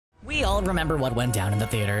We all remember what went down in the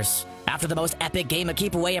theaters. After the most epic game of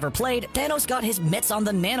keep away ever played, Thanos got his mitts on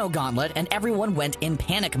the Nano Gauntlet and everyone went in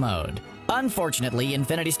panic mode. Unfortunately,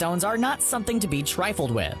 Infinity Stones are not something to be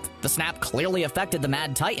trifled with. The snap clearly affected the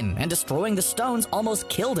Mad Titan, and destroying the stones almost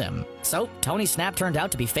killed him. So, Tony's snap turned out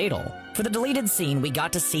to be fatal. For the deleted scene, we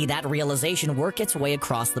got to see that realization work its way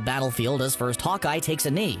across the battlefield as first Hawkeye takes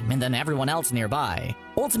a knee, and then everyone else nearby.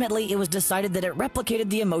 Ultimately, it was decided that it replicated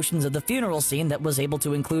the emotions of the funeral scene that was able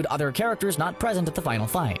to include other characters not present at the final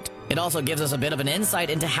fight. It also gives us a bit of an insight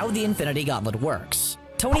into how the Infinity Gauntlet works.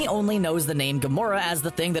 Tony only knows the name Gamora as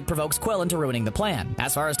the thing that provokes Quill into ruining the plan.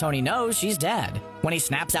 As far as Tony knows, she's dead. When he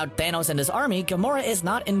snaps out Thanos and his army, Gamora is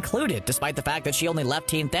not included, despite the fact that she only left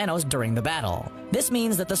Team Thanos during the battle. This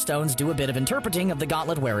means that the stones do a bit of interpreting of the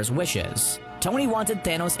Gauntlet wearer's wishes. Tony wanted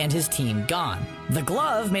Thanos and his team gone. The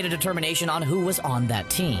glove made a determination on who was on that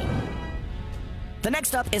team. The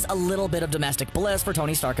next up is a little bit of domestic bliss for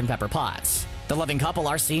Tony Stark and Pepper Potts. The loving couple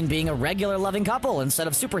are seen being a regular loving couple instead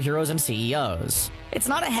of superheroes and CEOs. It's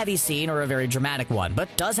not a heavy scene or a very dramatic one, but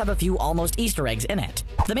does have a few almost Easter eggs in it.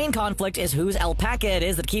 The main conflict is whose alpaca it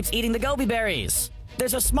is that keeps eating the goby berries.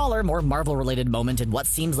 There's a smaller, more Marvel-related moment in what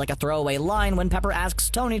seems like a throwaway line when Pepper asks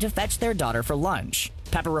Tony to fetch their daughter for lunch.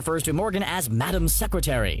 Pepper refers to Morgan as Madam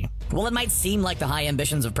Secretary. While it might seem like the high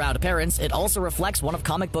ambitions of proud parents, it also reflects one of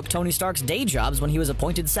comic book Tony Stark's day jobs when he was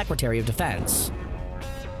appointed Secretary of Defense.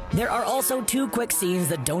 There are also two quick scenes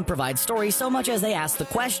that don't provide story so much as they ask the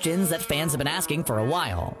questions that fans have been asking for a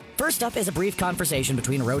while. First up is a brief conversation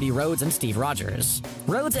between Rhodey Rhodes and Steve Rogers.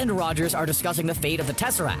 Rhodes and Rogers are discussing the fate of the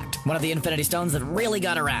Tesseract, one of the Infinity Stones that really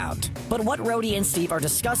got around. But what Rhodey and Steve are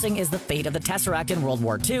discussing is the fate of the Tesseract in World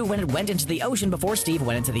War II when it went into the ocean before Steve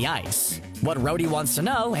went into the ice. What Rhodey wants to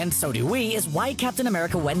know, and so do we, is why Captain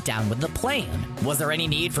America went down with the plane. Was there any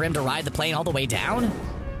need for him to ride the plane all the way down?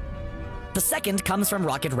 The second comes from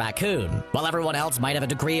Rocket Raccoon. While everyone else might have a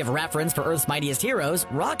degree of reference for Earth's mightiest heroes,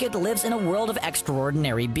 Rocket lives in a world of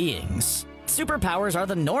extraordinary beings. Superpowers are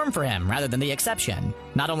the norm for him rather than the exception.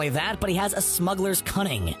 Not only that, but he has a smuggler's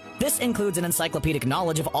cunning. This includes an encyclopedic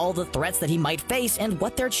knowledge of all the threats that he might face and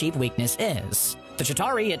what their chief weakness is. The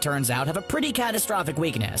Chitauri, it turns out, have a pretty catastrophic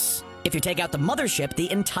weakness. If you take out the mothership,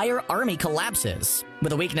 the entire army collapses.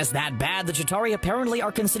 With a weakness that bad, the Chitauri apparently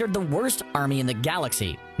are considered the worst army in the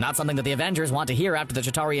galaxy. Not something that the Avengers want to hear after the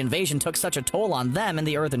Chitauri invasion took such a toll on them and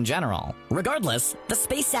the Earth in general. Regardless, the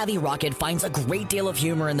space-savvy Rocket finds a great deal of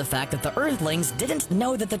humor in the fact that the Earthlings didn't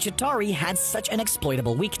know that the Chitauri had such an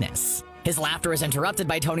exploitable weakness. His laughter is interrupted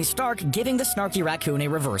by Tony Stark giving the snarky raccoon a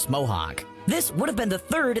reverse mohawk. This would have been the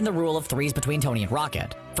third in the rule of threes between Tony and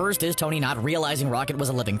Rocket. First is Tony not realizing Rocket was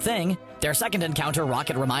a living thing. Their second encounter,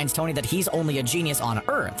 Rocket reminds Tony that he's only a genius on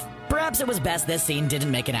Earth. Perhaps it was best this scene didn't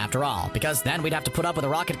make it after all, because then we'd have to put up with a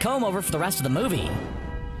Rocket comb-over for the rest of the movie.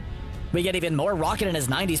 We get even more Rocket in his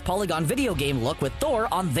 90s polygon video game look with Thor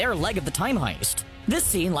on their leg of the time heist. This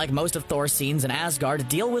scene, like most of Thor's scenes in Asgard,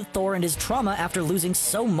 deal with Thor and his trauma after losing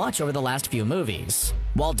so much over the last few movies.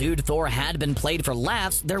 While Dude Thor had been played for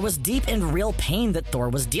laughs, there was deep and real pain that Thor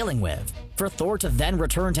was dealing with. For Thor to then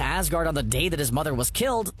return to Asgard on the day that his mother was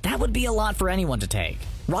killed, that would be a lot for anyone to take.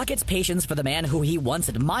 Rocket's patience for the man who he once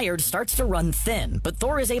admired starts to run thin, but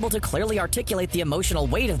Thor is able to clearly articulate the emotional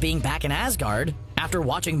weight of being back in Asgard after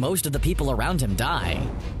watching most of the people around him die.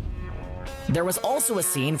 There was also a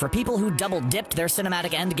scene for people who double-dipped their cinematic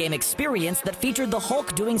Endgame experience that featured the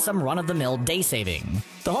Hulk doing some run-of-the-mill day-saving.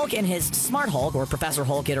 The Hulk in his Smart Hulk or Professor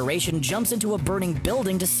Hulk iteration jumps into a burning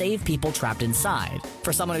building to save people trapped inside.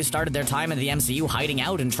 For someone who started their time in the MCU hiding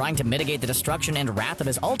out and trying to mitigate the destruction and wrath of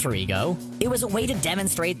his alter ego, it was a way to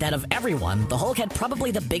demonstrate that of everyone, the Hulk had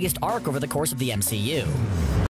probably the biggest arc over the course of the MCU.